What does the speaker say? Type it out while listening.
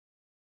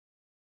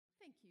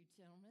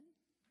gentlemen.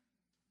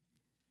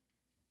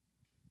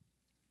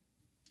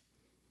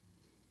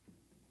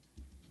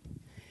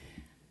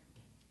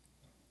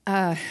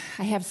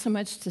 I have so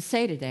much to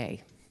say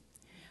today.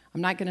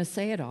 I'm not going to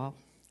say it all.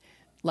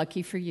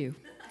 Lucky for you.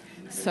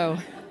 So,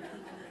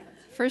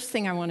 first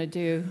thing I want to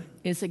do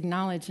is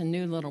acknowledge a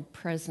new little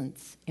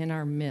presence in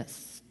our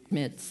midst.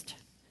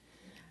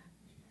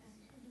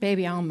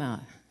 Baby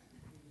Alma.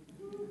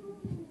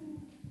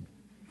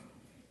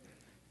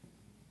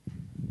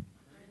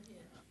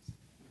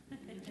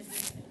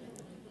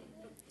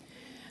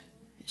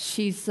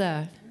 She's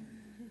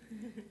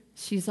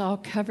all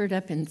covered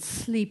up and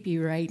sleepy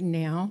right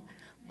now.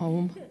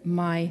 Oh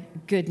my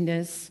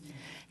goodness.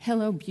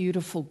 Hello,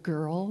 beautiful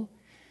girl.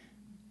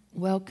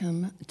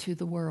 Welcome to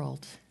the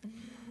world.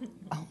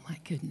 Oh my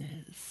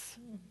goodness.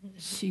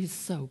 She's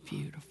so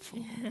beautiful.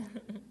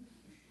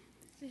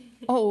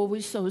 Oh,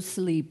 we're so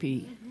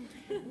sleepy.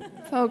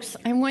 Folks,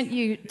 I want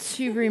you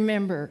to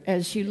remember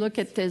as you look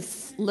at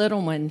this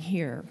little one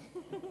here,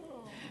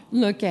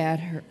 look at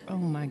her. Oh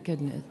my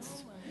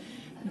goodness.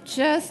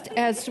 Just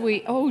as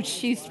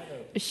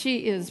she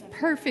is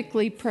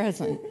perfectly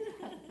present.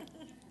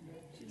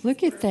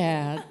 Look at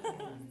that.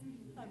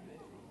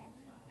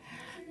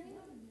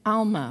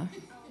 Alma.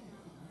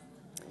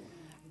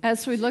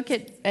 As we look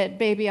at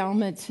baby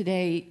Alma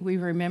today, we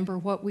remember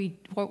what we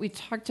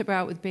talked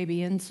about with baby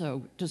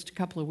Enzo just a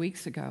couple of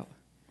weeks ago.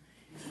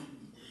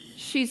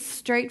 She's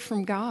straight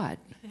from God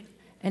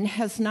and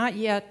has not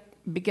yet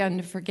begun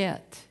to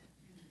forget.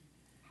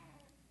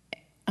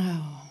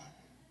 Oh.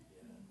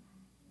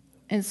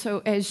 And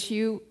so as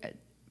you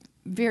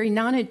very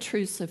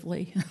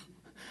non-intrusively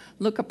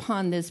look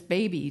upon this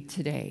baby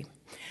today,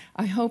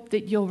 I hope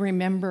that you'll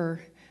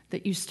remember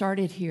that you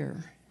started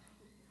here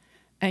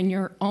and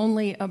you're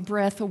only a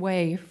breath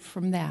away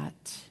from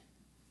that.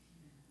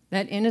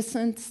 That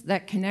innocence,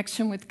 that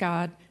connection with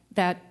God,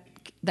 that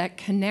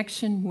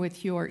connection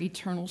with your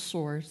eternal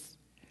source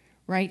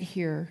right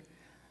here.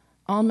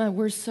 Alma,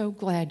 we're so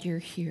glad you're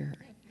here.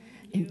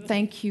 And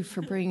thank you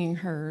for bringing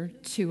her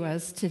to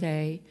us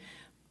today.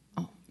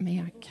 Oh,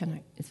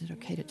 is it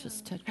okay to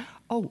just touch?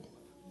 Oh.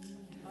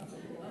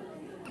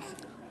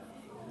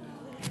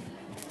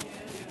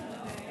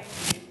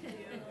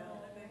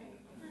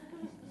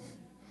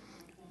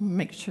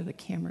 Make sure the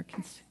camera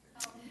can see.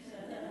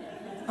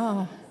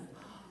 Oh.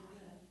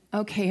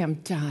 Okay, I'm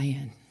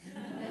dying.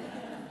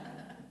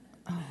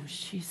 Oh,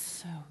 she's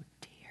so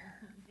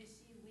dear. Is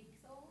she weeks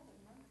old or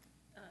months?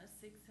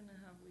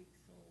 6.5 weeks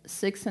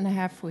old.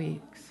 6.5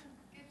 weeks.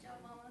 Good job,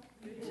 Mama.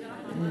 Good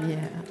job.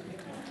 Yeah.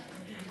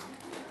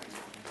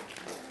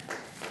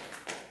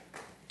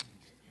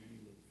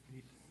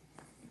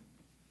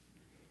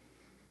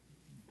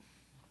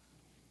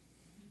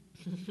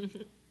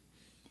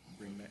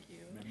 Bring back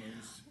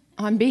memories.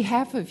 On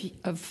behalf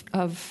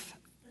of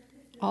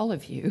all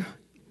of you,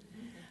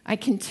 I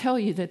can tell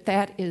you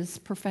that is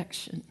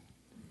perfection.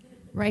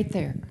 Right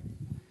there.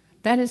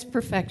 That is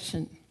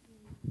perfection.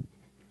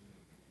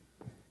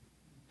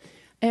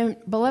 And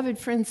beloved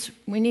friends,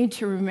 we need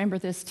to remember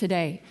this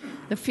today.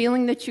 The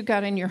feeling that you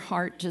got in your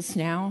heart just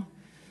now,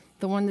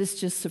 the one that's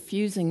just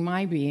suffusing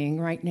my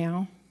being right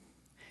now,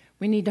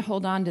 we need to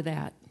hold on to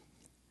that.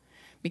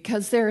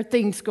 Because there are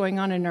things going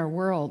on in our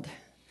world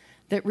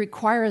that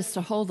require us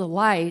to hold a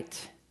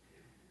light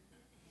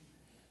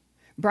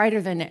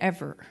brighter than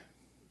ever.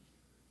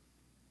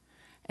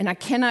 And I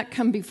cannot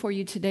come before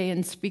you today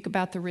and speak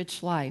about the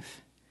rich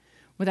life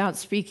without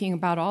speaking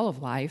about all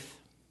of life.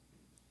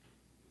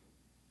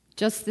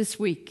 Just this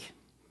week,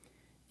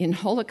 in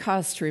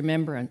Holocaust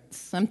remembrance,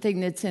 something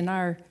that's in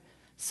our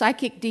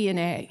psychic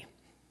DNA,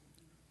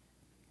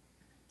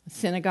 a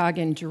synagogue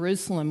in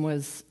Jerusalem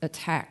was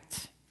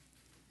attacked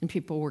and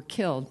people were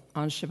killed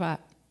on Shabbat.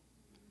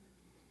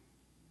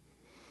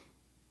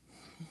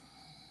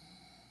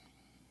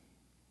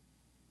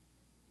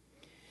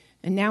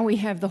 And now we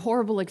have the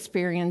horrible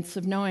experience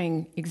of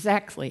knowing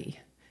exactly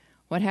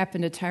what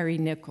happened to Tyree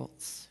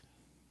Nichols.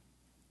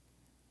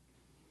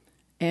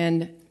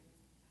 And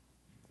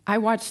I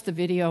watched the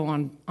video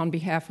on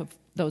behalf of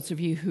those of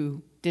you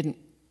who didn't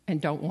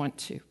and don't want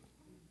to.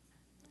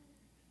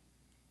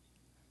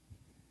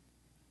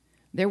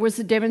 There was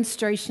a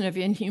demonstration of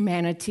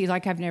inhumanity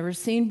like I've never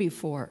seen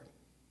before.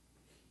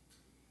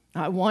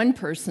 Not one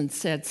person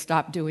said,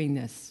 "Stop doing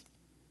this."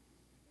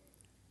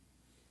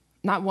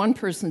 Not one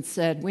person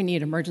said, "We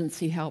need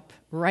emergency help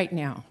right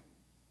now."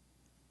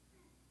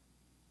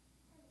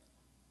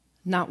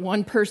 Not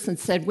one person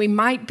said, "We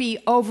might be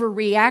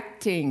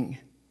overreacting."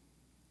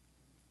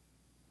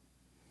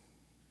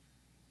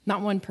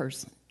 Not one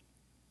person.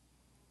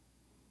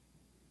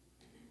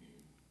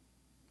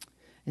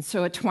 And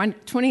so a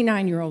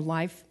 29-year-old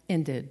life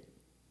ended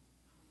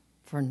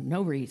for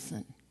no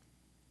reason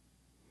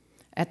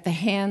at the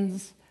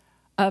hands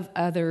of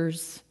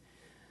others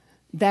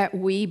that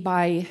we,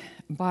 by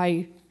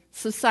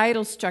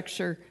societal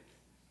structure,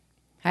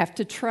 have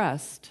to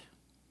trust.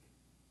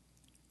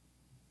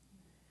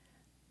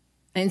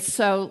 And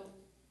so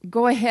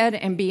go ahead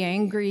and be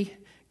angry.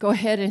 Go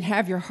ahead and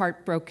have your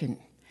heart broken.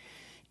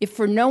 if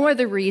for no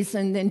other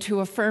reason than to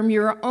affirm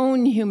your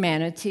own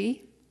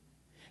humanity,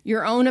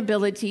 your own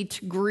ability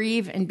to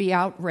grieve and be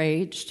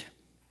outraged.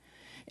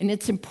 And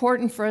it's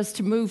important for us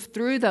to move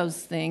through those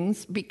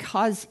things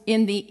because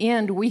in the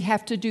end, we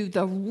have to do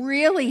the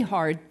really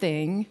hard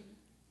thing,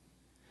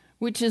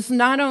 which is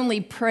not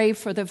only pray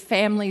for the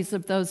families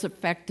of those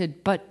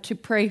affected, but to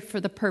pray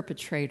for the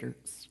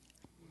perpetrators.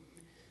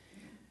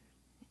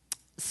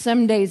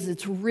 Some days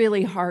it's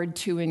really hard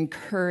to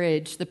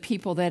encourage the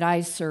people that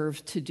I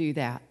serve to do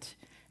that.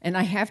 And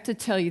I have to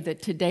tell you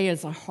that today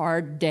is a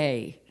hard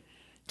day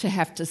to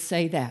have to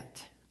say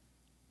that.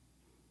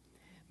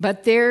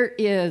 But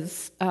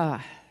there's a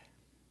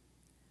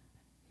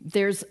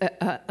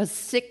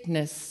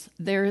sickness,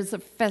 there is a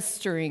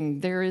festering,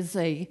 there is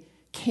a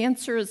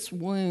cancerous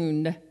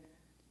wound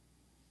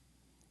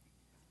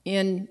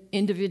in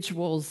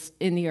individuals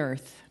in the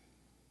earth.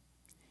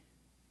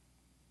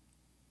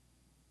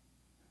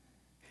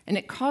 And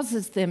it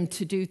causes them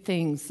to do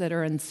things that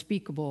are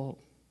unspeakable.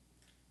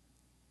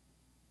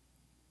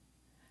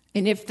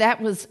 And if that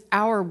was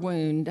our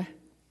wound,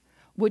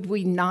 would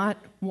we not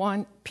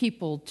want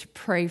people to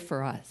pray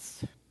for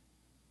us?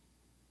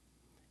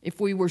 If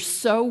we were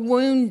so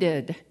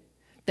wounded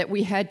that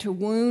we had to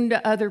wound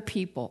other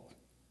people,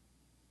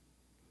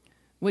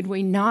 would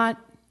we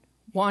not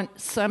want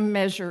some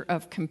measure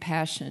of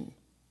compassion?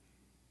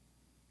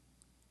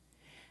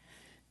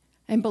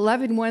 And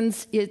beloved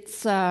ones,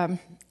 it's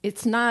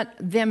not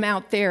them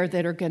out there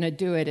that are going to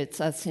do it, it's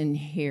us in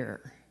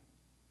here.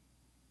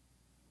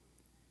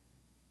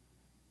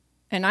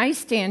 And I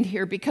stand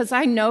here because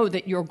I know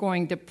that you're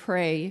going to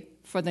pray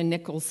for the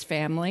Nichols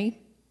family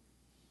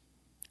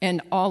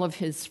and all of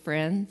his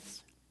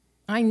friends.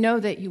 I know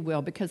that you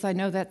will because I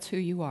know that's who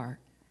you are.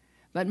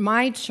 But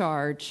my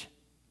charge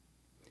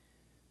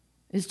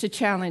is to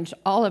challenge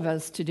all of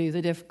us to do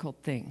the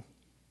difficult thing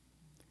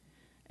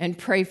and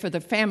pray for the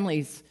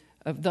families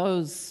of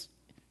those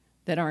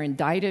that are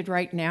indicted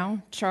right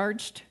now,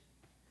 charged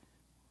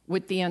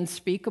with the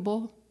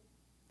unspeakable,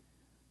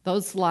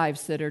 those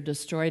lives that are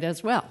destroyed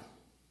as well.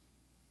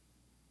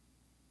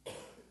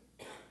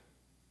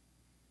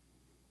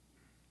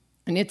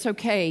 And it's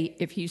okay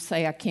if you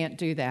say, I can't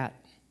do that.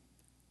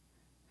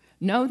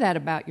 Know that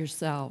about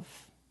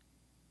yourself.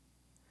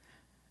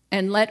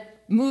 And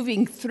let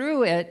moving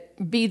through it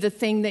be the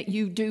thing that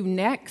you do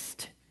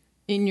next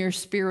in your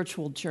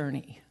spiritual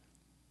journey.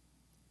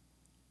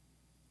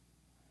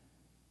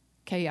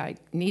 Okay, I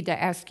need to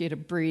ask you to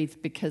breathe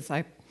because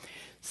I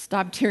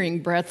stopped hearing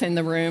breath in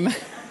the room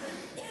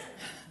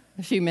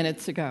a few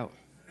minutes ago.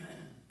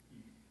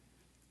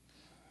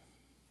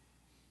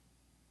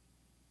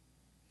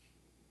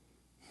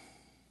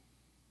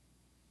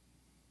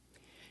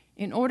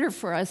 In order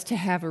for us to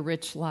have a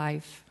rich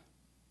life,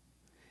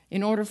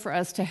 in order for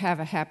us to have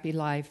a happy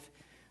life,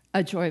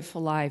 a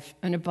joyful life,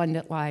 an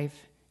abundant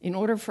life, in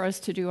order for us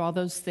to do all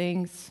those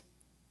things,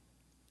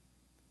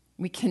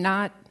 we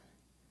cannot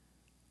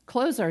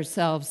close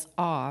ourselves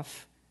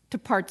off to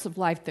parts of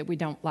life that we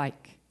don't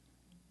like.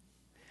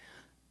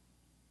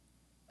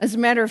 As a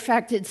matter of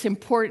fact, it's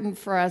important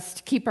for us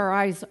to keep our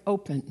eyes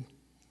open.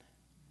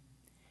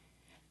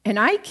 And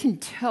I can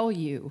tell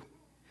you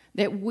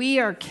that we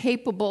are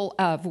capable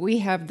of, we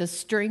have the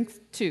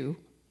strength to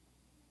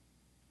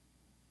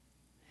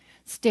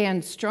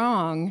stand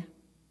strong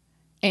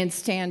and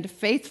stand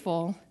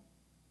faithful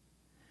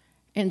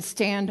and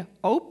stand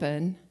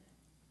open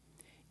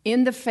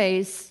in the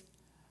face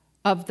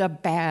of the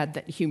bad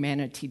that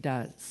humanity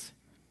does.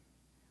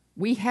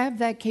 We have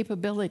that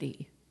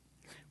capability.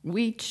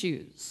 We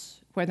choose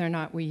whether or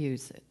not we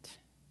use it.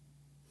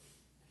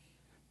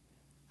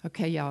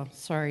 Okay, y'all,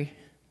 sorry.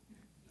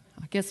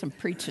 I guess I'm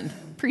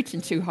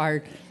preaching too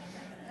hard.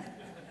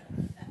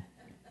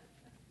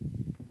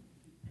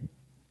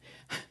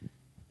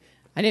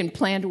 I didn't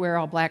plan to wear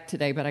all black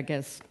today, but I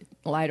guess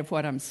in light of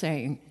what I'm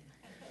saying.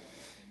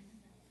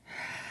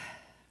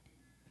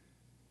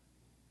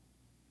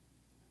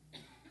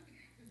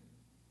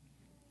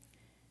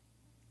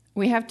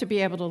 We have to be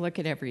able to look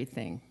at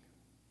everything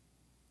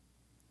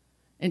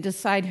and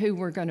decide who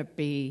we're going to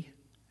be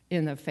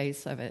in the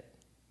face of it,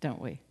 don't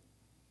we?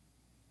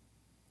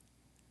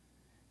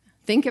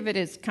 Think of it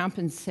as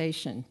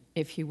compensation,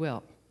 if you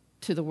will,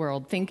 to the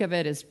world. Think of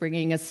it as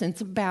bringing a sense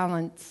of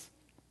balance.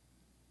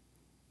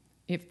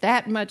 If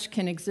that much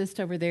can exist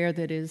over there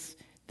that is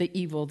the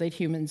evil that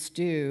humans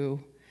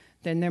do,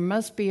 then there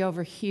must be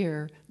over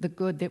here the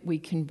good that we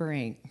can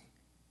bring.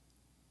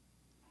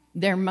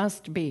 There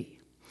must be.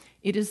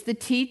 It is the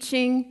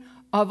teaching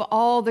of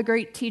all the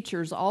great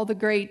teachers, all the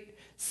great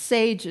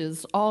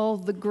sages, all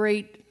the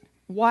great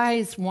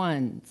wise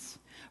ones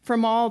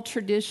from all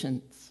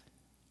traditions.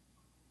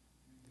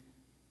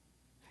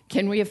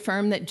 Can we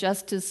affirm that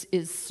justice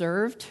is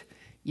served?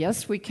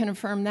 Yes, we can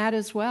affirm that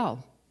as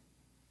well.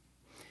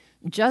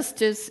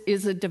 Justice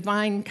is a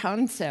divine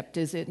concept,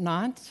 is it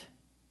not?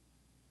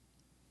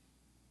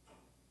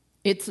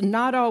 It's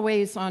not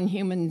always on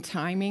human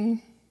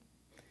timing.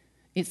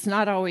 It's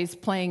not always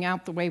playing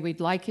out the way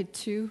we'd like it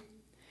to.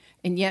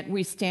 And yet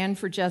we stand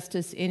for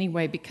justice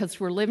anyway because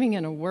we're living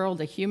in a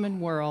world, a human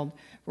world.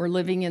 We're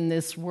living in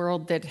this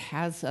world that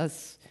has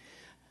us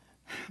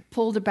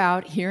pulled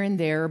about here and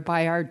there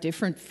by our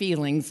different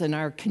feelings and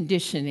our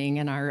conditioning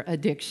and our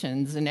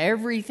addictions, and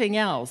everything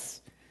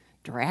else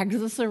drags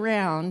us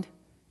around.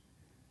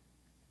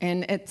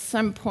 And at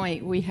some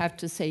point we have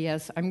to say,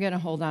 yes, I'm going to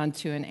hold on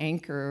to an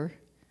anchor.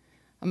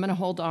 I'm going to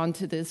hold on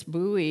to this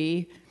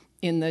buoy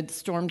in the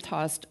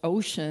storm-tossed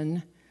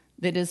ocean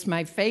that is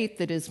my faith,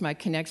 that is my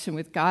connection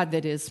with God,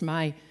 that is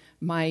my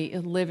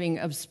living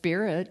of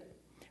spirit.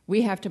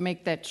 We have to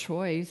make that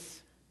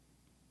choice.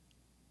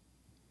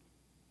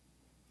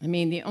 I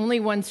mean, the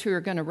only ones who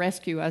are going to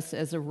rescue us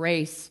as a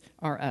race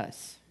are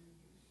us.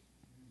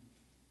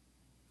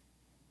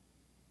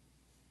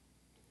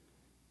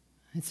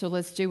 And so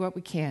let's do what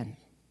we can.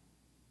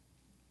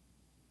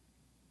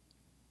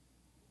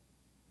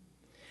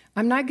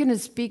 I'm not going to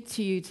speak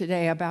to you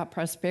today about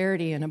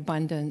prosperity and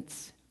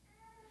abundance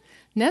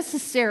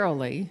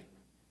necessarily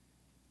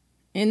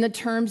in the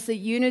terms that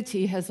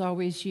Unity has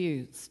always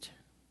used.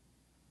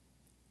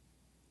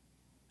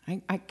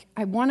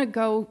 I want to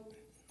go,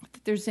 not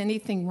that there's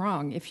anything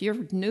wrong. If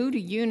you're new to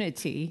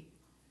Unity,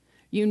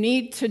 you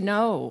need to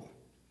know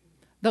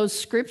those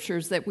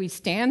scriptures that we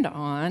stand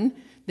on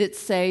that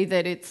say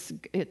that it's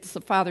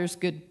the Father's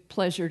good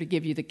pleasure to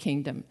give you the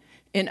kingdom.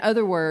 In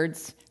other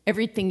words,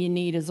 everything you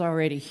need is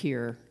already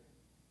here.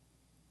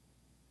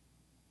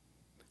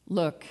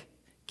 Look,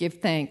 give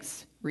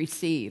thanks,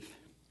 receive.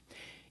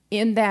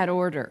 In that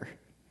order.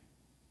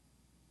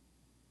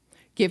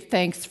 Give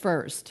thanks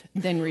first,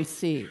 then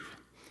receive.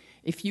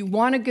 If you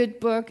want a good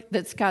book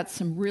that's got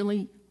some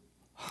really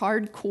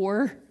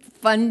hardcore,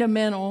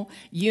 fundamental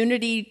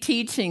Unity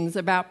teachings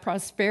about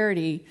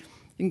prosperity,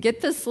 you can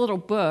get this little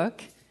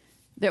book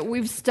that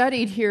we've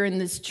studied here in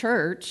this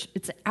church.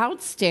 It's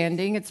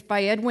outstanding. It's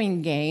by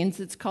Edwin Gaines.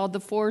 It's called The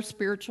 4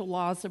 Spiritual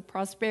Laws of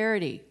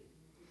Prosperity.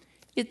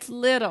 It's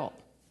little.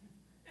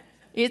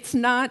 It's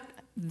not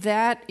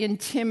that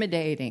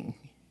intimidating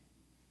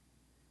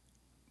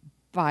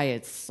by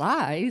its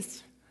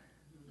size.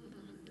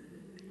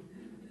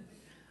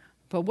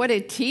 But what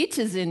it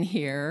teaches in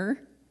here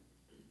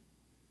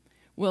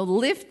will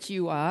lift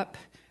you up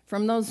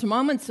from those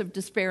moments of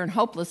despair and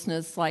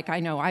hopelessness like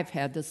I know I've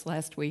had this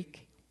last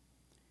week.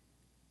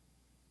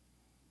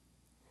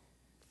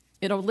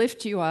 It'll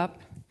lift you up.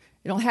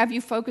 It'll have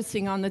you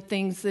focusing on the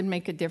things that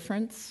make a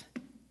difference.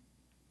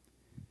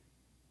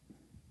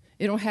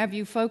 It'll have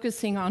you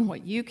focusing on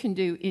what you can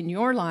do in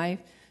your life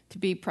to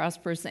be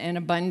prosperous and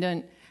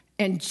abundant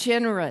and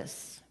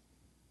generous.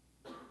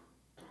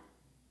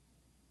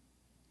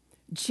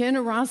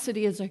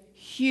 Generosity is a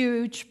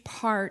huge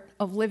part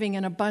of living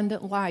an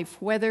abundant life,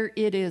 whether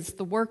it is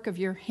the work of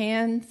your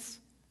hands,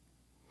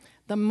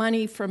 the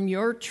money from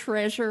your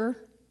treasure,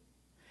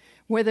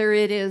 whether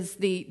it is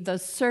the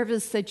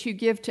service that you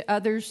give to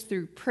others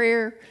through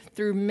prayer,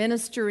 through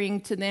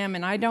ministering to them.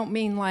 And I don't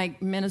mean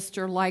like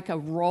minister like a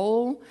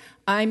role.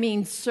 I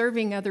mean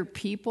serving other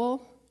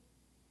people.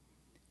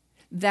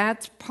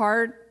 That's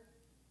part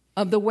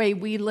of the way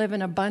we live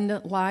an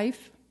abundant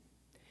life.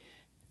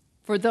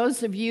 For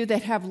those of you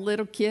that have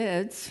little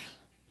kids,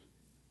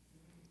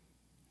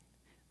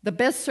 the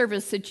best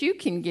service that you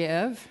can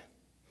give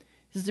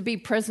is to be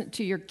present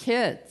to your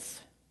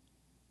kids.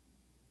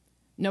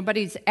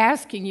 Nobody's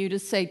asking you to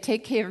say,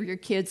 take care of your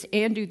kids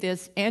and do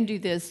this, and do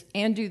this,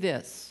 and do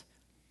this.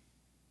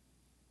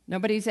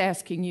 Nobody's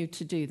asking you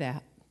to do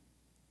that.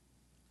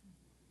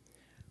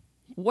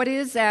 What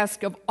is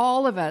asked of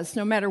all of us,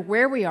 no matter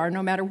where we are,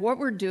 no matter what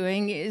we're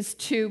doing, is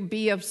to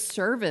be of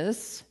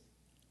service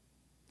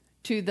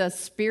to the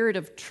Spirit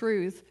of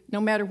truth,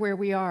 no matter where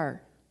we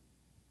are.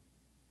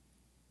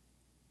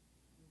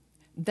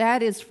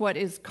 That is what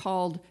is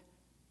called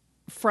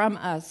from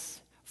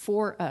us,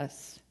 for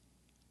us.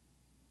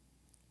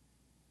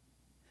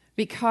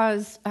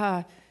 Because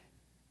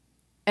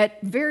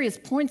at various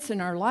points in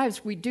our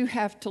lives, we do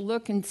have to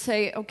look and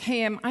say,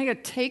 okay, am I a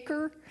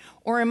taker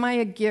or am I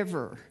a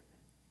giver?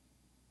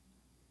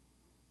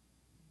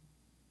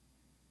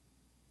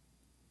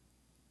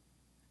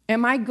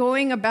 Am I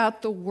going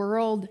about the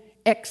world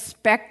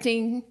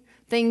expecting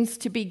things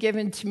to be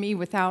given to me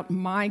without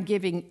my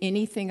giving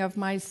anything of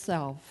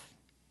myself?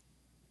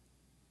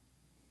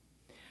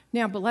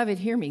 Now, beloved,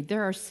 hear me.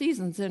 There are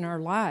seasons in our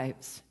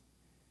lives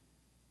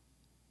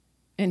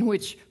in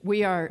which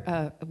we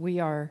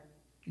are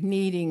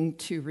needing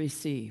to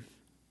receive.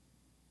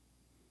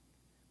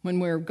 When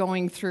we're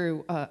going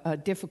through a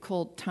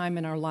difficult time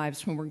in our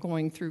lives, when we're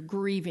going through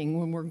grieving,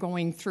 when we're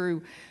going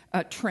through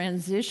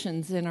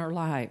transitions in our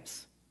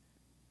lives.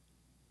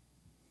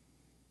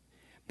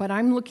 But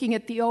I'm looking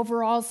at the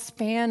overall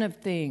span of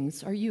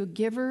things. Are you a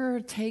giver or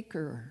a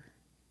taker?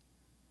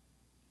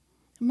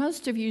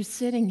 Most of you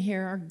sitting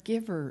here are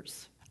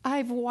givers.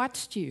 I've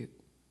watched you.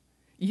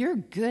 You're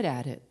good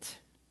at it.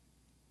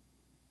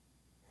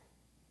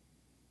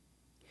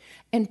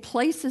 And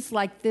places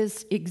like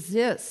this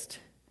exist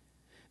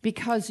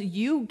because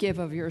you give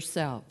of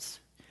yourselves.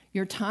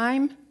 Your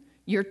time,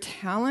 your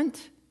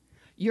talent,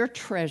 your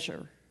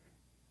treasure.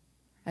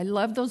 I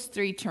love those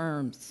three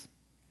terms: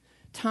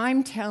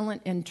 time,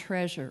 talent, and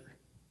treasure.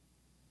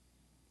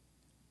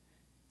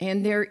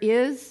 And there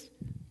is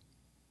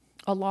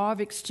a law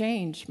of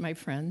exchange, my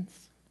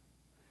friends.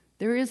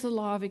 There is a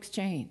law of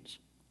exchange.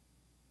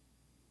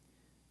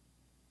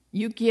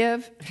 You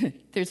give,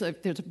 there's a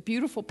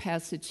beautiful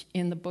passage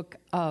in the book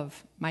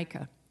of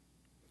Micah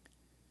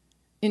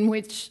in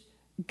which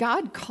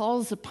God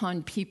calls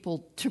upon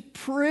people to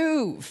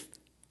prove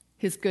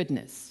his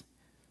goodness.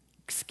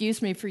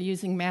 Excuse me for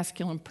using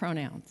masculine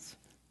pronouns.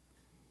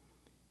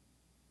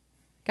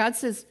 God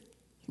says,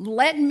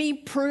 let me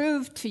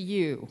prove to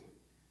you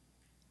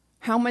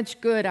how much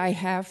good I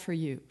have for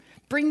you.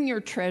 Bring your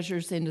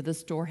treasures into the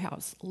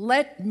storehouse.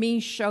 Let me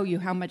show you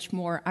how much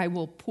more I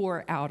will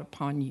pour out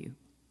upon you.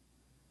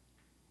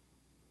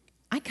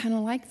 I kind of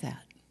like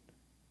that.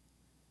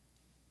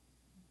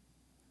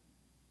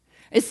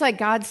 It's like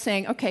God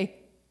saying, okay,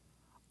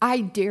 I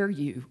dare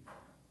you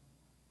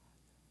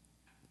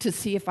to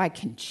see if I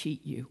can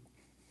cheat you.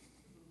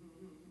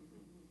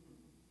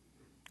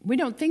 We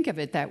don't think of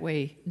it that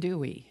way, do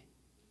we?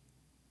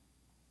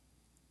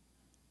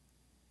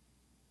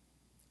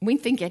 We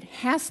think it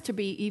has to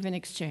be even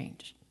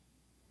exchange.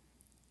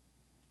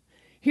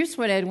 Here's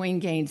what Edwene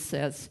Gaines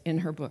says in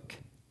her book.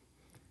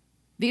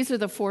 These are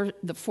the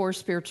four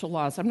spiritual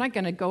laws. I'm not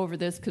going to go over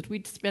this because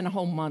we'd spend a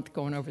whole month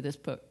going over this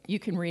book. You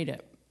can read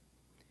it.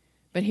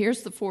 But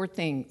here's the four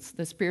things,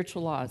 the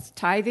spiritual laws: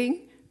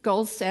 tithing,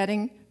 goal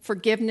setting,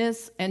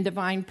 forgiveness, and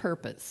divine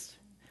purpose.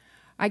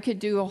 I could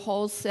do a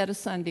whole set of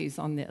Sundays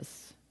on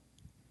this.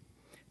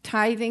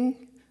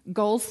 Tithing,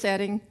 goal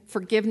setting,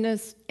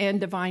 forgiveness,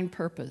 and divine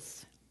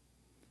purpose.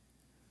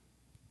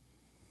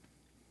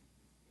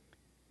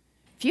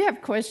 If you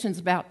have questions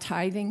about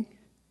tithing,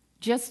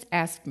 just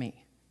ask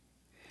me.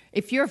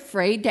 If you're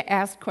afraid to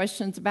ask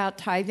questions about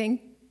tithing,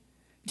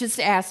 just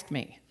ask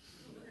me.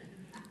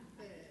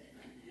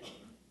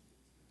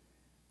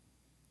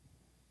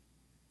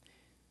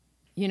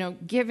 You know,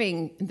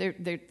 giving,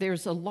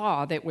 there's a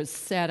law that was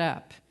set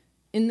up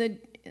in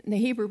the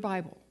Hebrew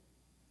Bible.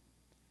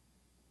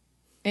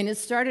 And it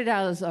started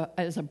out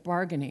as a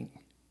bargaining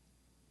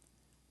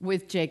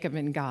with Jacob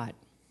and God.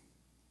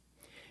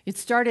 It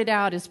started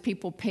out as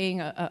people paying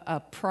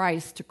a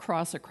price to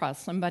cross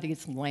across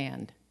somebody's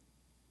land.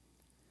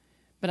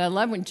 But I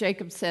love when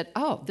Jacob said,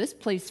 oh, this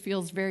place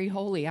feels very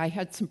holy. I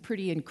had some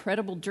pretty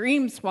incredible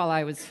dreams while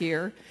I was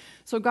here.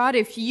 So God,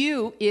 if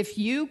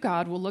you,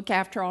 God, will look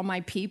after all my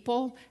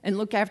people and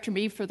look after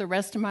me for the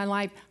rest of my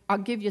life, I'll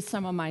give you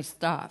some of my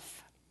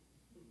stuff.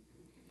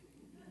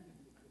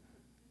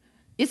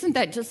 Isn't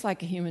that just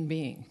like a human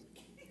being?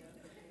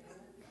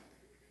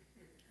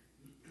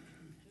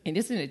 And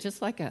isn't it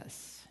just like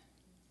us?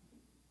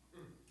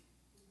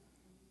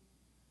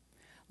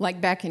 Like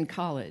back in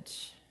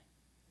college.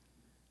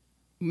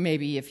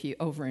 Maybe if you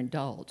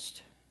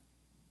overindulged.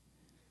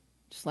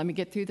 Just let me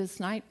get through this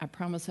night. I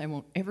promise I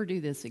won't ever do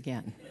this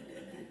again.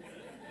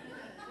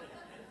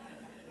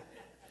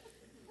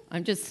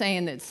 I'm just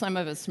saying that some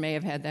of us may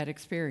have had that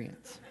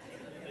experience.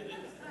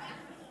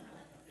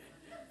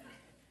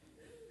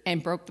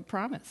 And broke the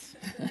promise.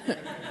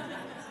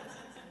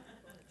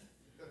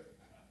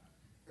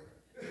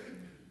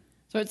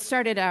 So it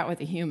started out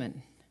with a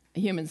human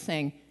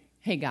saying,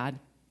 hey, God,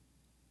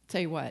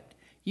 tell you what,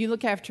 you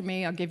look after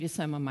me, I'll give you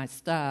some of my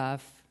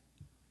stuff.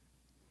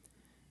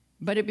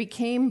 But it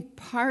became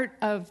part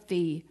of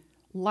the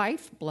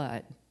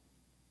lifeblood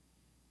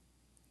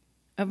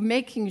of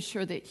making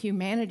sure that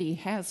humanity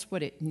has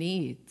what it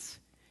needs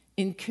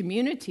in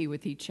community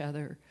with each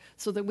other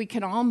so that we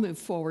can all move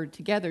forward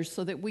together,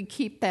 so that we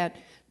keep that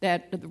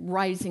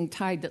rising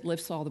tide that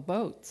lifts all the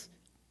boats.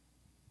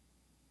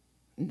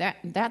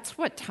 That's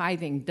what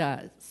tithing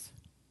does.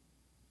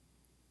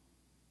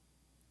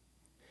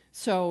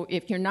 So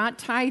if you're not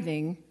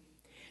tithing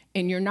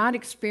and you're not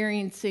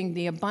experiencing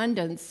the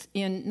abundance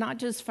in not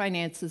just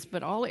finances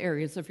but all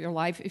areas of your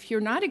life, if you're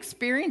not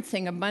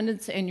experiencing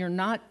abundance and you're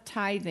not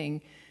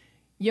tithing,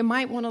 you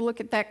might want to look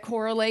at that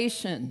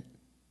correlation.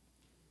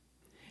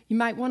 You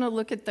might want to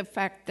look at the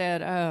fact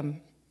that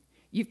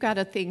you've got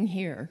a thing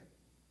here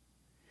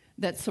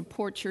that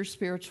supports your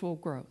spiritual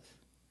growth,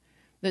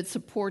 that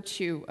supports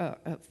you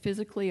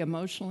physically,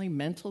 emotionally,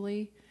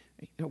 mentally.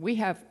 We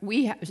have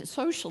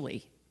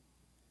socially.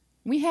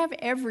 We have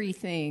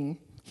everything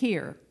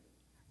here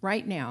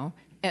right now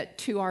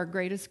to our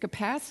greatest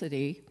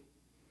capacity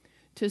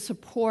to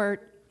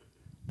support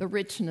the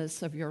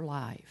richness of your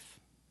life.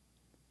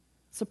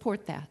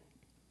 Support that.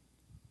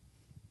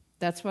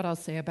 That's what I'll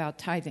say about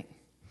tithing.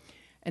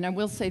 And I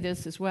will say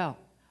this as well.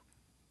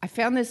 I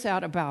found this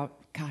out about,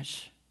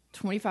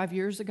 25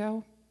 years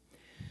ago.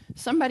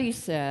 Somebody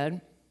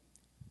said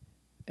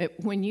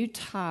when you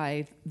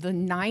tithe, the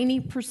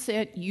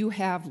 90% you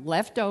have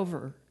left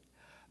over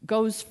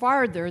goes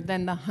farther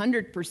than the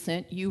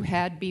 100% you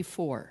had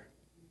before.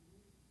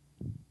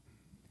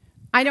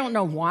 I don't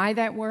know why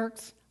that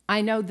works. I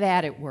know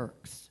that it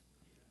works.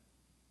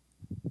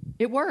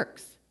 It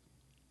works.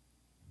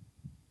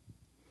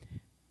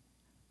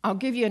 I'll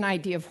give you an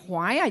idea of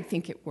why I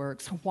think it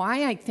works,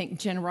 why I think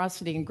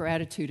generosity and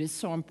gratitude is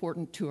so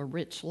important to a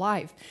rich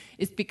life.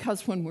 It's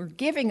because when we're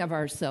giving of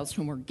ourselves,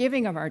 when we're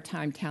giving of our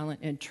time,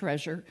 talent, and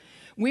treasure,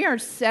 we are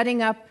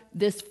setting up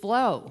this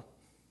flow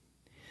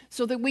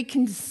so that we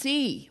can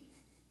see,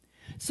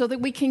 so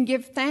that we can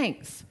give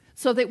thanks,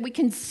 so that we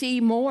can see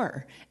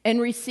more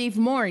and receive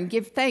more and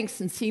give thanks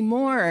and see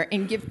more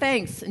and give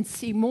thanks and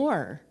see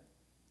more.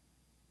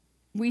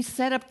 We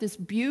set up this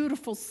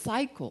beautiful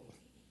cycle.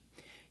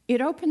 It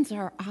opens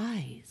our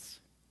eyes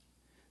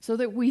so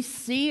that we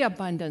see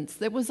abundance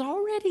that was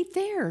already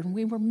there and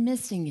we were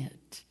missing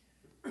it.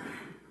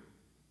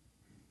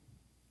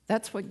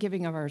 That's what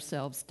giving of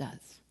ourselves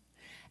does.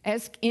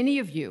 Ask any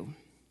of you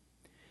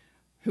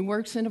who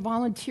works in a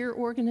volunteer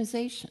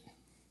organization,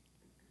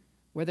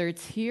 whether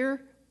it's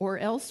here or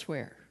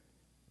elsewhere,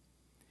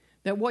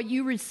 that what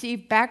you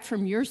receive back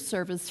from your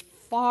service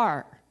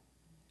far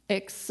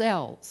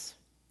excels.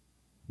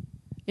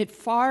 It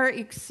far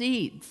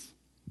exceeds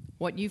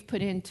what you've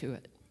put into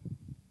it.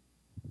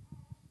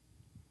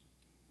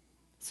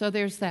 So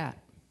there's that.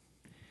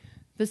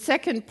 The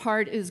second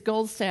part is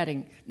goal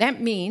setting.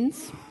 That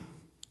means,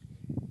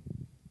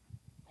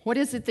 what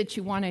is it that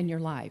you want in your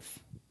life?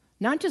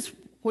 Not just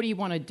what do you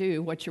want to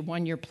do, what's your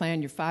 1-year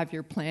plan, your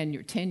 5-year plan,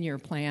 your 10-year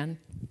plan.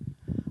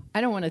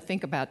 I don't want to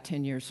think about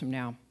 10 years from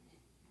now,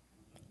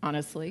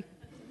 honestly.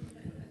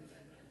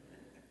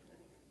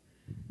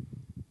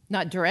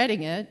 Not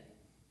dreading it,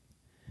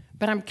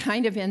 but I'm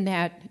kind of in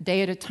that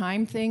day at a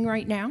time thing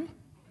right now.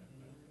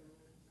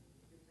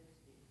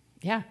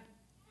 Yeah.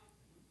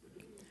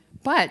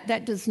 But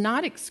that does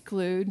not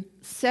exclude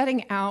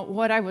setting out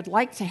what I would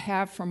like to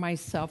have for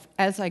myself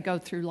as I go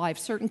through life,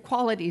 certain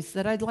qualities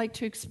that I'd like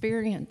to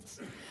experience,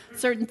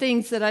 certain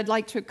things that I'd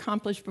like to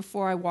accomplish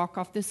before I walk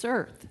off this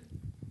earth.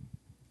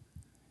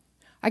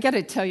 I got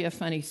to tell you a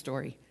funny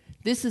story.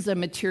 This is a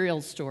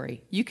material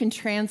story. You can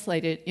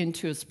translate it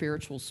into a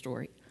spiritual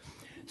story.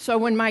 So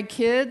when my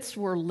kids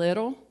were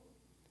little,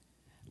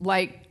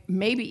 like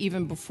maybe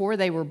even before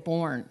they were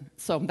born,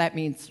 so that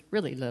means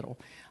really little,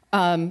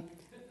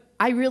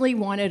 I really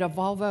wanted a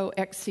Volvo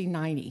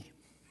XC90.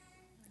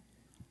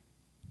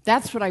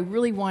 That's what I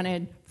really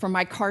wanted for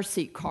my car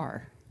seat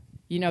car,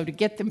 to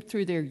get them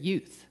through their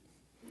youth.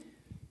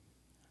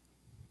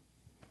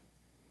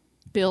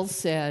 Bill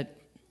said,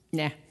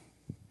 nah,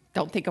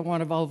 don't think I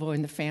want a Volvo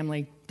in the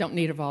family. Don't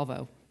need a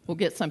Volvo. We'll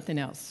get something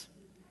else.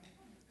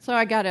 So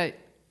I got a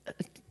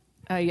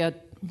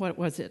what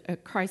was it? A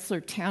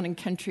Chrysler Town &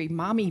 Country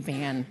mommy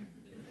van.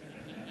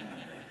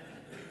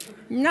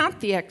 Not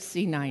the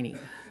XC90.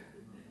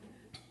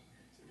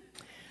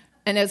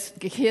 And as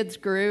the kids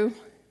grew,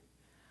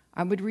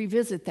 I would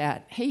revisit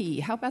that.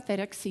 Hey, how about that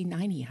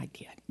XC90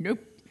 idea? Nope,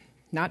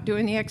 not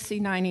doing the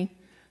XC90.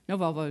 No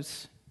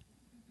Volvos.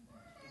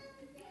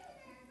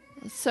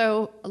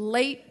 So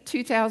late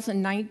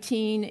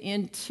 2018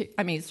 into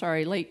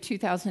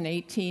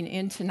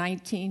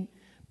 19,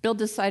 Bill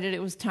decided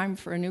it was time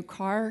for a new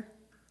car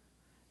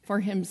for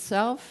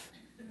himself.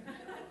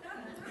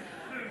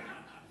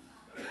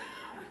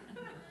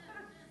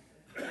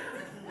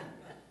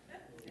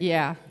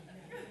 Yeah.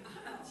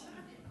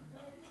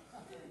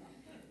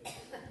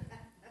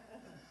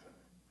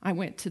 I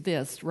went to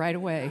this right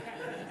away.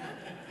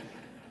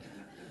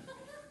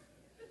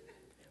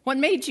 What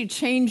made you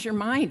change your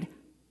mind,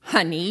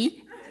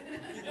 honey?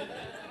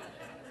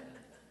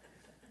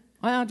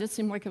 Well, it just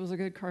seemed like it was a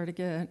good car to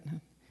get.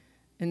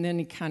 And then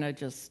he kind of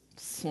just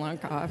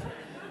slunk off.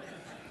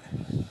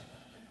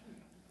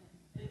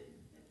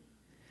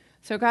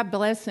 So God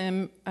bless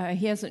him.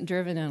 He hasn't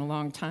driven in a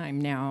long time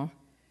now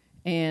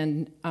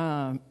and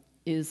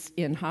is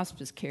in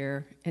hospice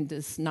care and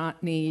does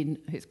not need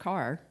his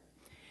car.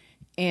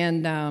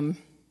 And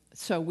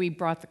so we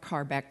brought the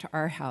car back to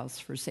our house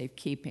for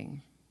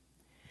safekeeping.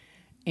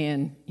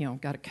 And,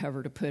 got a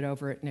cover to put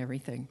over it and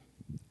everything.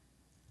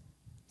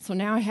 So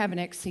now I have an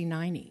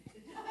XC90.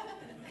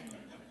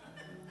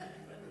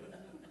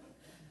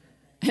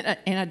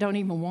 And I don't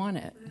even want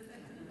it.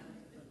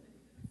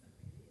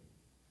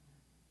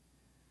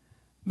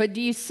 But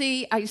do you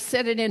see, I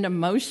set it into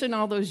motion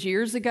all those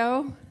years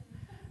ago.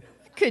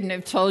 I couldn't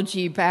have told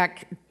you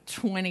back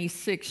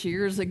 26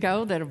 years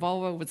ago that a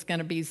Volvo was going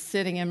to be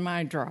sitting in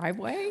my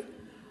driveway.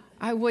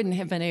 I wouldn't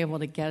have been able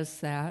to guess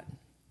that.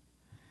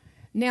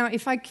 Now,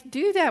 if I could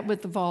do that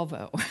with the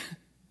Volvo,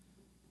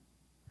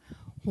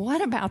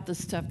 what about the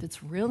stuff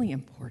that's really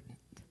important?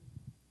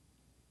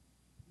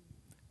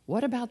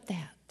 What about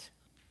that?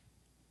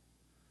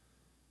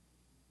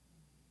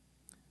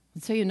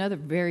 I'll tell you another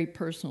very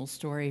personal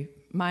story.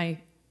 My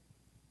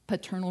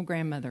paternal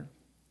grandmother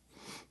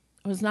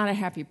was not a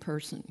happy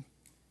person.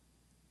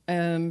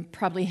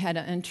 Probably had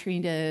an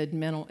untreated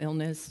mental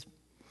illness.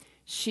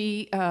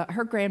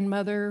 Her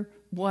grandmother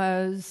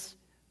was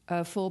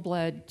a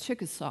full-blood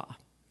Chickasaw.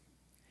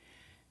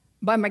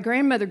 But my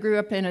grandmother grew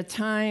up in a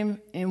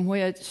time in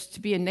which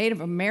to be a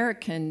Native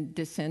American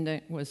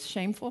descendant was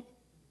shameful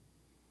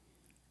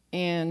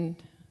and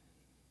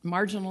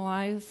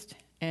marginalized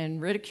and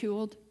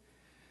ridiculed.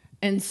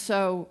 And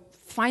so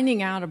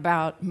finding out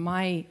about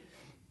my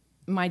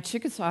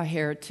Chickasaw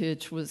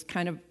heritage was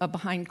kind of a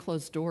behind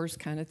closed doors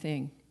kind of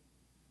thing,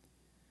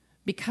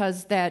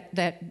 because that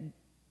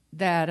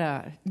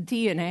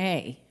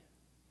DNA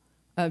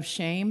of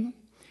shame,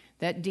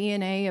 that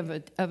DNA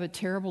of a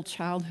terrible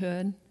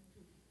childhood,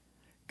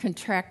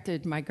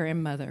 contracted my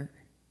grandmother.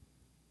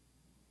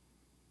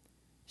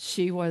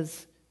 She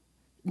was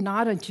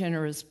not a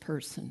generous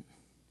person.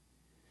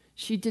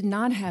 She did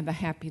not have a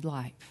happy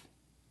life.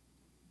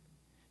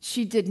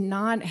 She did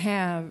not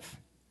have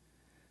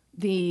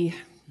the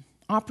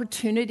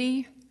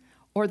opportunity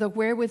or the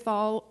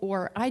wherewithal,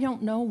 or I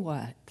don't know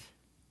what,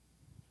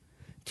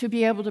 to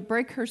be able to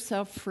break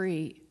herself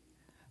free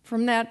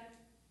from that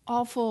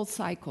awful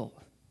cycle,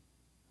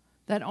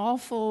 that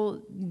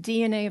awful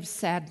DNA of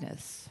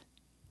sadness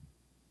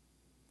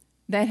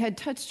that had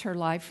touched her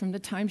life from the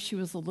time she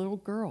was a little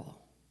girl.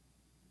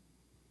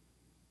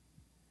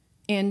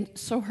 And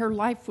so her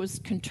life was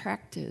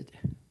contracted.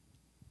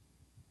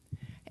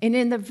 And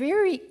in the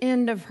very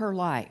end of her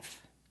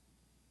life,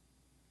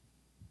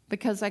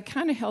 because I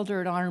kind of held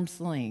her at arm's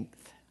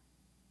length,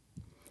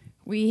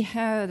 we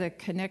had a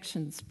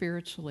connection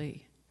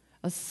spiritually,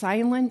 a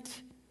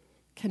silent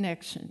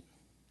connection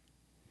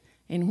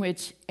in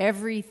which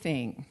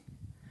everything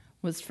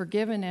was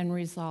forgiven and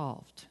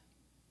resolved,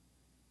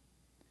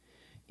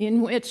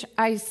 in which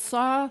I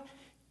saw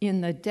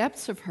in the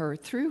depths of her,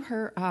 through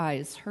her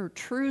eyes, her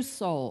true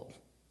soul,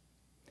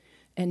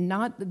 and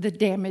not the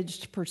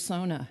damaged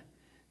persona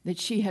that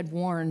she had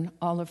worn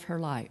all of her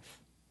life.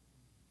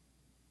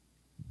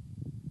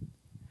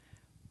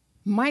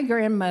 My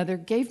grandmother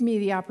gave me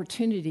the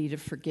opportunity to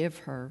forgive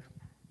her.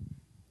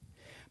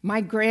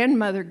 My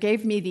grandmother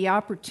gave me the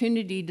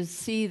opportunity to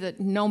see that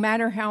no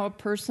matter how a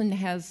person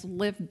has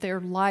lived their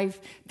life,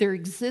 there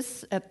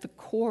exists at the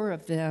core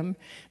of them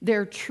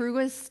their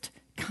truest,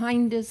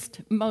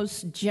 kindest,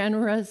 most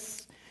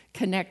generous,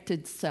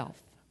 connected self.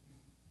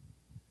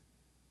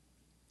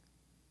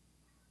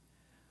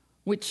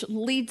 Which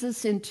leads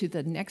us into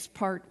the next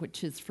part,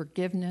 which is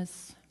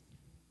forgiveness.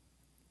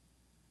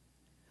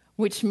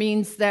 Which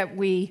means that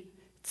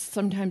it's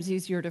sometimes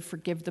easier to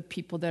forgive the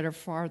people that are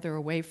farther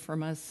away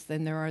from us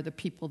than there are the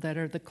people that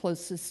are the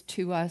closest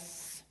to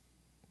us.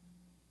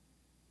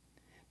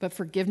 But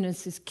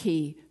forgiveness is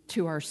key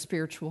to our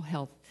spiritual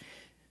health.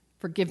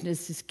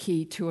 Forgiveness is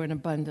key to an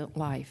abundant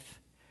life.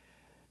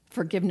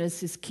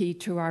 Forgiveness is key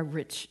to our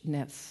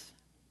richness.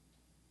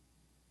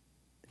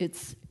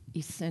 It's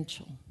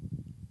essential.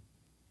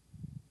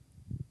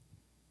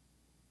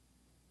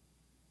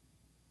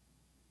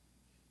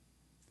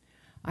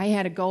 I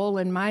had a goal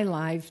in my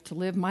life to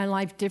live my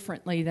life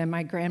differently than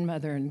my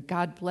grandmother, and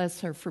God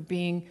bless her for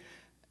being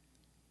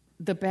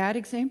the bad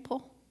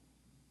example.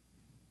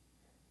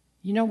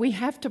 You know, we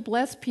have to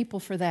bless people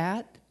for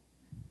that.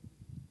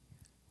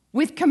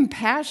 With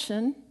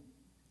compassion.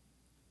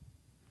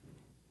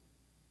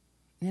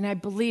 And I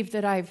believe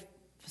that I've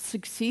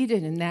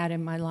succeeded in that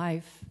in my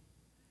life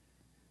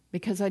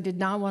because I did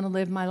not want to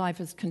live my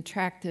life as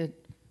contracted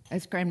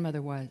as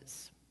grandmother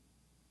was.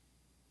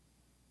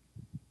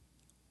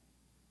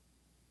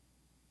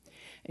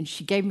 And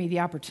she gave me the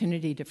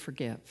opportunity to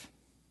forgive.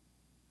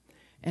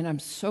 And I'm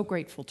so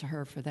grateful to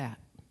her for that.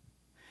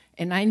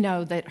 And I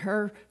know that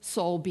her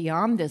soul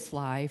beyond this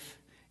life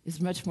is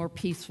much more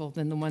peaceful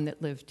than the one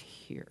that lived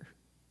here.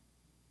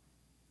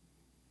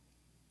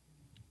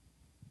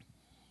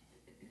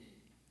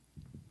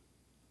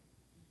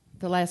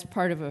 The last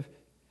part of a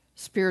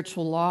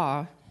spiritual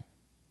law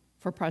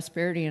for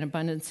prosperity and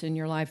abundance in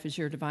your life is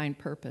your divine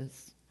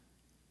purpose.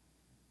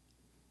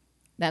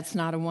 That's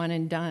not a one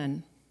and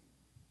done.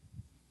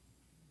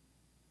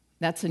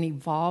 That's an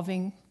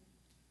evolving,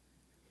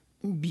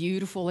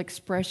 beautiful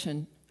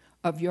expression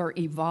of your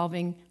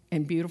evolving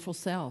and beautiful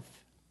self.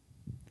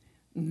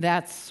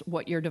 That's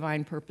what your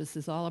divine purpose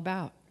is all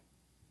about.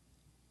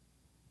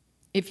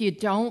 If you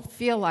don't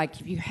feel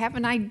like, if you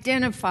haven't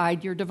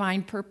identified your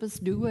divine purpose,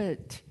 do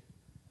it.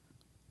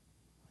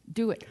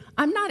 Do it.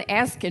 I'm not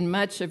asking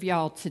much of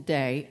y'all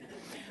today.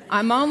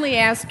 I'm only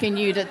asking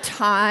you to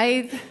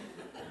tithe,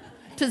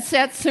 to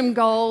set some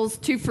goals,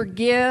 to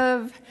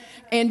forgive,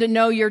 and to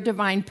know your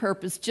divine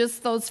purpose.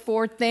 Just those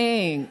 4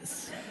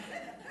 things.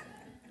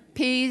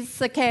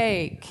 Piece of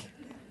cake.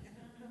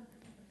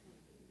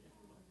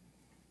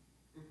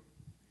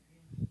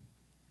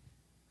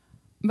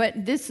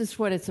 But this is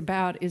what it's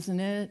about, isn't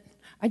it?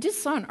 I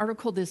just saw an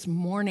article this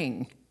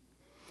morning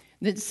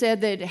that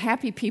said that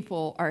happy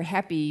people are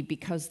happy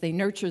because they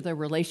nurture the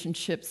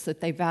relationships that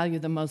they value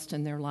the most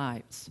in their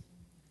lives.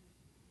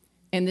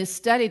 And this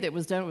study that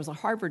was done, it was a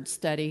Harvard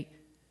study,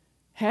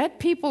 had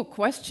people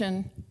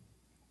question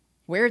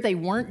where they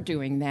weren't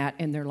doing that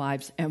in their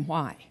lives and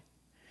why.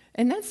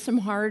 And that's some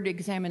hard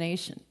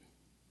examination.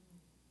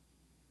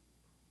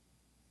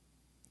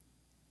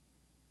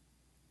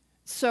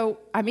 So,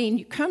 I mean,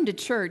 you come to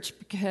church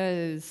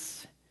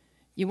because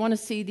you want to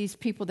see these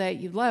people that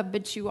you love,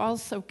 but you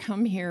also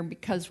come here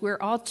because we're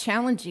all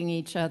challenging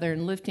each other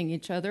and lifting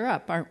each other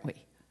up, aren't we?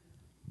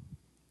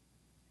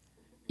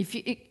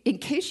 In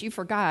case you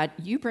forgot,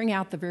 you bring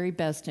out the very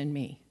best in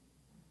me.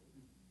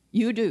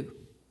 You do.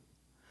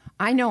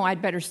 I know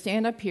I'd better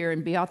stand up here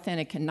and be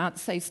authentic and not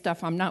say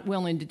stuff I'm not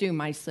willing to do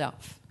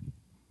myself.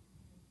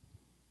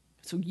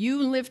 So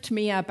you lift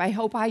me up. I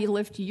hope I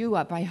lift you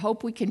up. I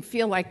hope we can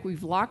feel like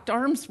we've locked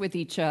arms with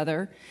each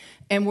other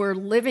and we're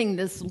living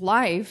this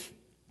life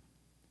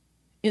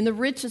in the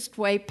richest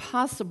way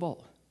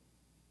possible.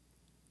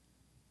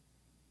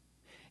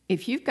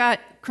 If you've got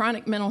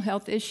chronic mental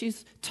health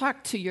issues,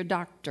 talk to your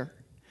doctor.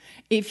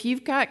 If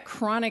you've got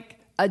chronic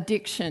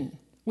addiction,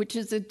 which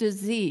is a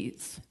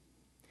disease,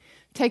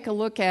 take a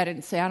look at it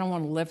and say, I don't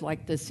want to live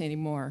like this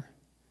anymore.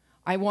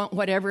 I want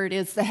whatever it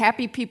is the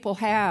happy people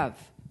have.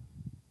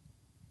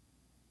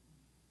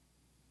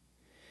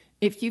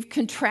 If you've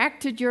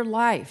contracted your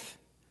life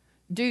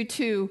due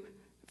to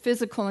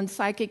physical and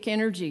psychic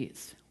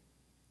energies,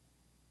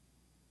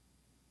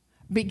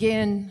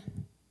 begin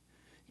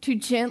to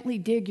gently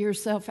dig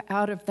yourself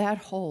out of that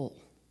hole.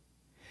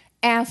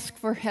 Ask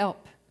for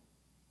help.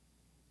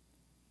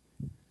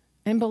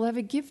 And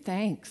beloved, give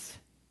thanks.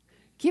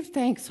 Give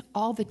thanks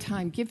all the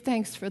time. Give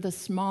thanks for the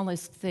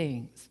smallest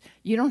things.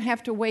 You don't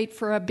have to wait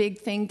for a big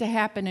thing to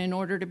happen in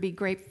order to be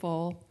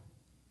grateful.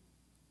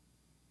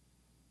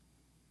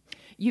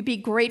 You be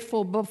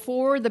grateful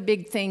before the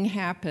big thing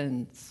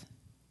happens.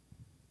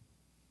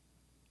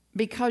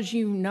 Because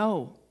you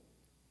know.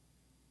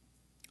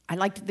 I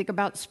like to think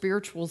about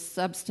spiritual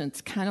substance,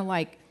 kind of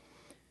like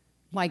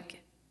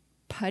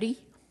putty.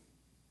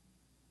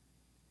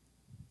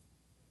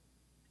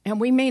 And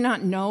we may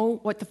not know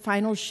what the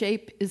final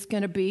shape is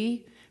going to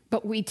be,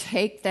 but we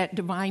take that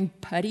divine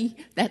putty,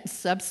 that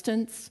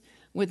substance,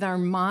 with our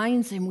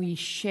minds and we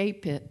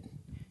shape it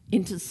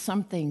into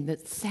something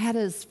that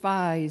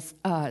satisfies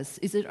us.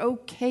 Is it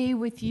okay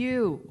with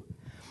you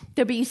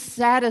to be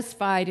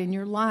satisfied in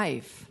your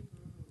life?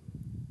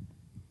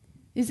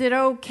 Is it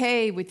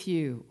okay with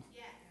you?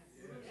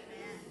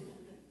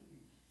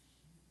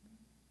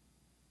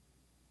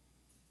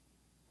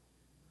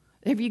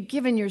 Have you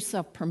given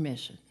yourself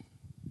permission?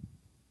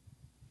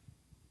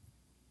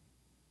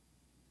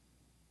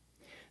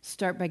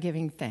 Start by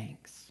giving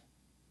thanks.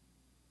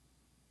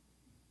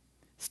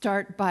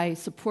 Start by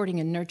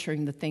supporting and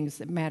nurturing the things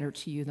that matter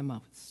to you the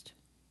most.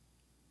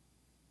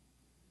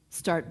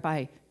 Start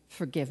by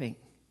forgiving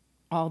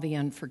all the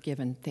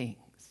unforgiven things.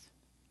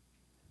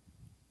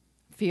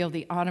 Feel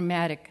the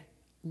automatic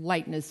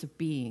lightness of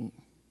being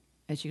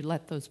as you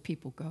let those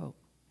people go.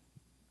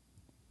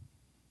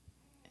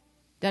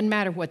 Doesn't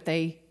matter what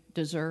they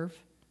deserve.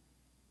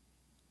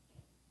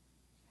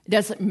 It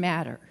doesn't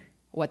matter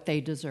what they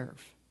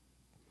deserve,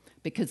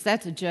 because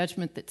that's a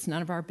judgment that's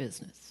none of our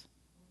business.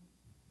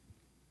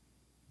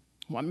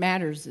 What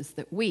matters is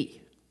that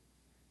we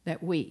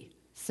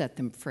set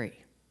them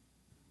free.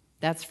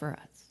 That's for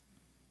us.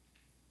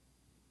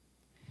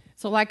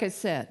 So like I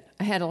said,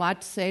 I had a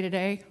lot to say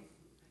today.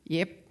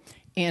 Yep.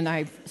 And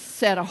I've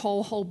said a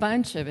whole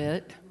bunch of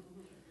it.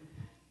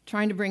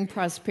 Trying to bring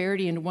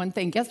prosperity into one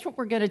thing. Guess what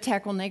we're going to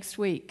tackle next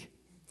week?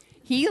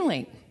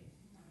 Healing.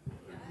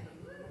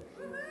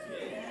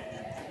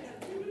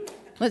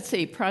 Let's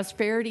see,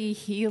 prosperity,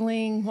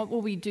 healing. What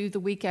will we do the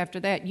week after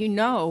that? You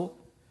know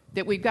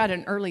that we've got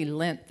an early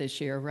Lent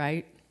this year,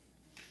 right?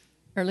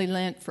 Early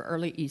Lent for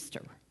early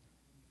Easter.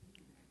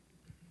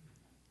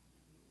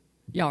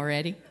 Y'all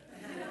ready?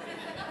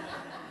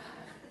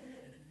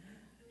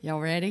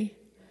 Y'all ready?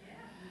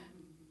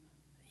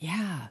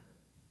 Yeah.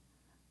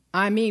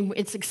 I mean,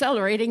 it's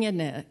accelerating,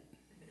 isn't it?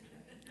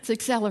 It's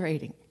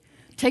accelerating.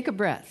 Take a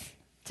breath.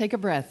 Take a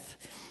breath.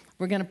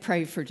 We're going to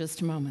pray for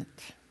just a moment.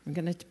 We're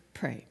going to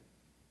pray.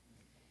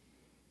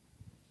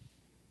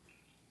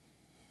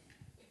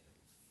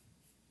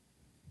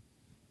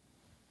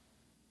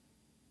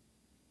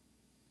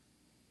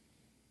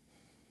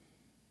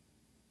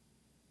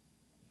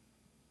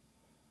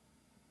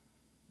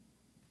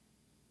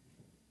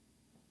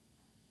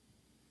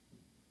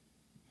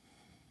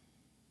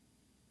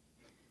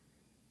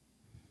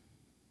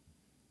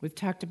 We've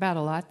talked about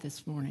a lot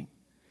this morning.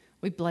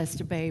 We've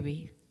blessed a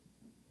baby.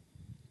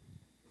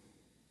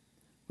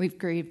 We've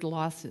grieved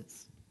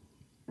losses.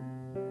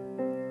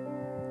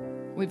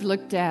 We've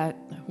looked at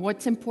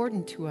what's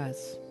important to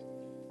us.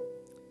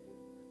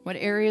 What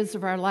areas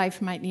of our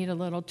life might need a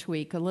little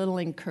tweak, a little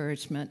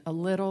encouragement, a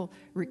little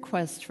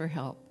request for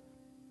help.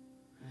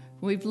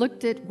 We've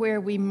looked at where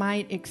we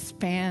might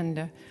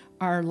expand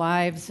our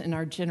lives and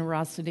our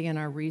generosity and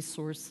our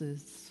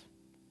resources.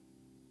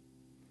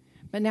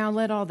 But now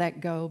let all that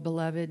go,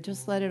 beloved.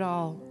 Just let it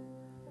all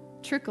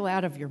trickle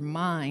out of your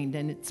mind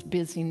and its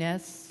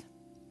busyness.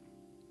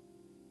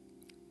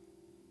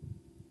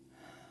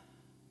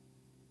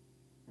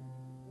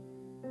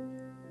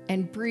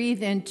 And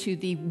breathe into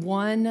the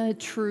one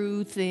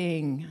true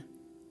thing,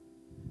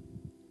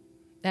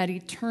 that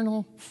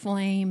eternal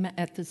flame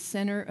at the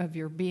center of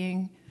your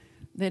being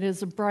that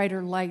is a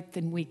brighter light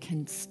than we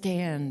can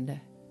stand.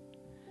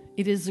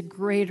 It is a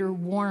greater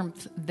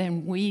warmth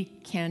than we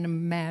can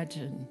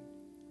imagine.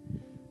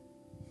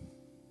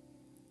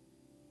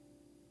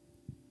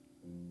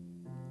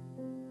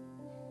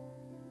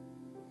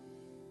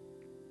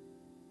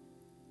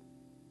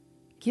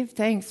 Give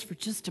thanks for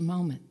just a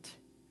moment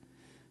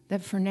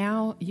that for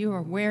now you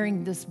are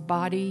wearing this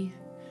body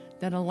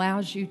that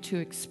allows you to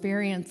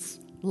experience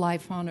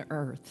life on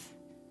earth.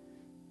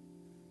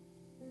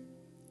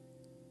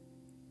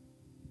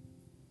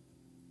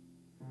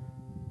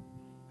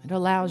 It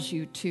allows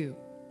you to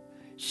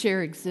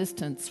share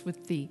existence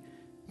with the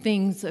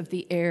things of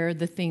the air,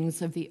 the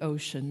things of the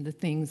ocean, the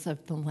things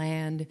of the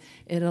land.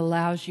 It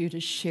allows you to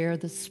share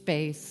the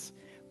space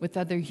with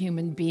other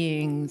human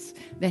beings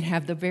that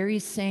have the very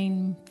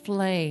same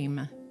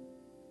flame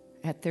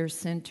at their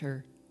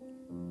center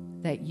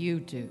that you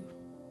do.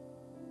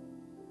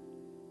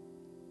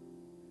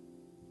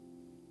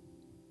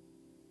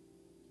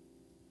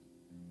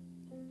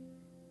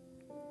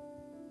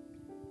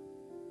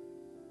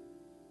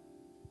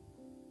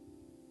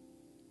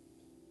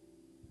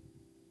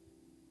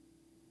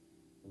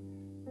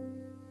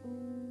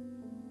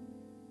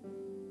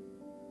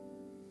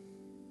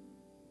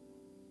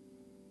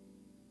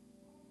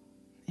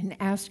 And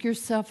ask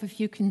yourself if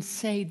you can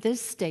say this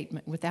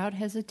statement without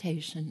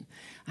hesitation: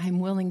 I'm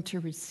willing to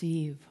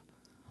receive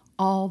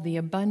all the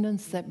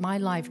abundance that my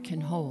life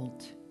can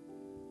hold.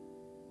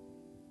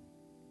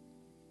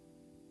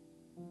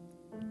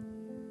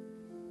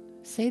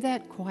 Say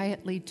that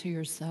quietly to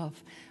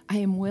yourself. I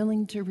am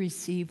willing to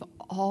receive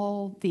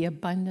all the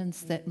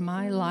abundance that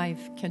my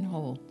life can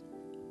hold.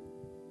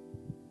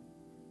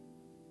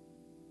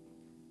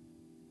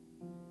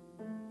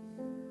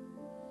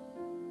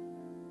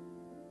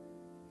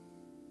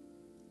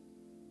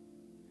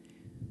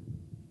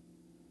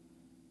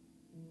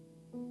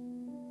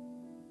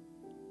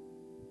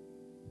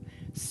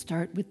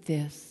 Start with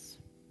this.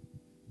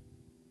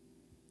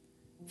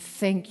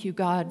 Thank you,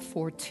 God,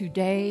 for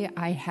today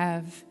I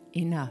have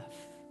enough.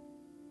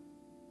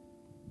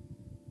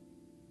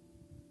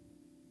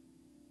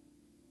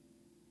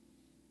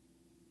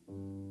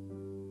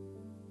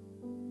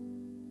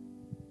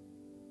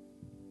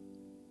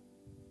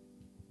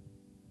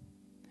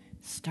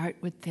 Start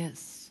with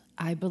this.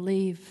 I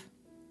believe.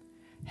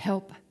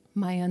 Help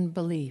my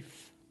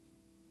unbelief.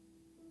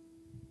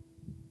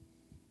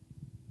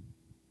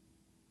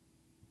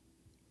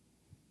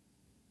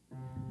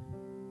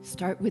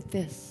 Start with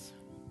this.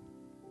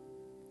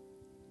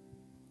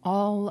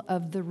 All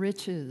of the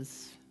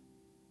riches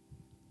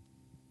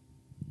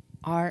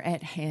are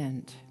at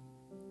hand.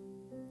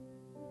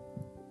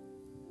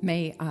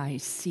 May I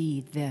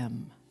see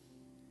them.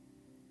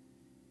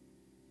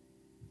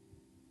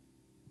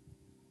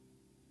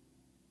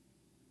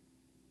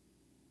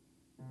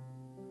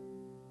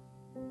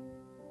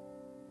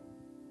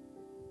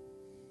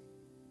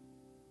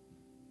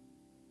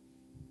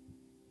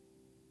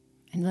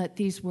 And let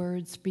these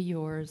words be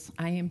yours.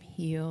 I am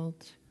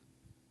healed.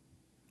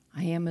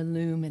 I am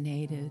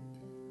illuminated.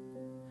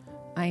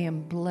 I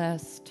am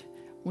blessed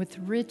with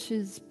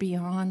riches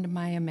beyond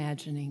my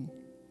imagining.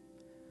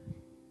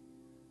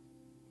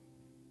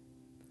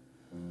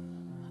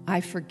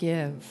 I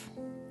forgive.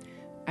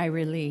 I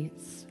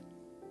release.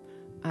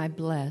 I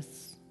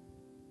bless.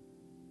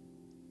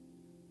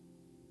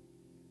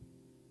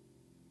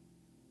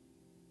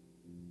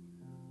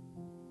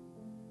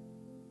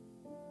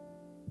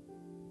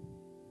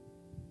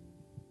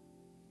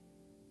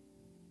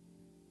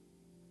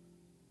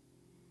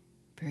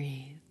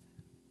 Breathe.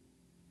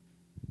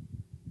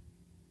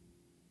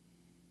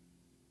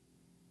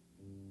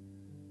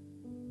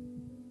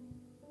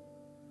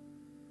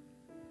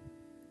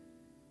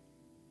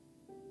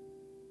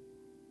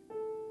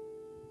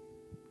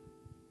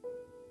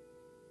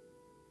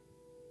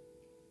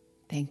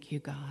 Thank you,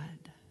 God.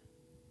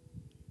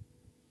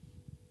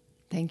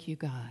 Thank you,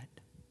 God.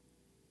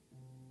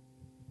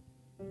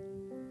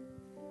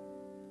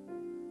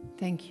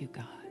 Thank you,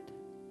 God.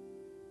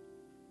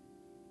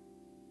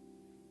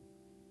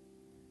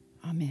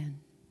 Amen.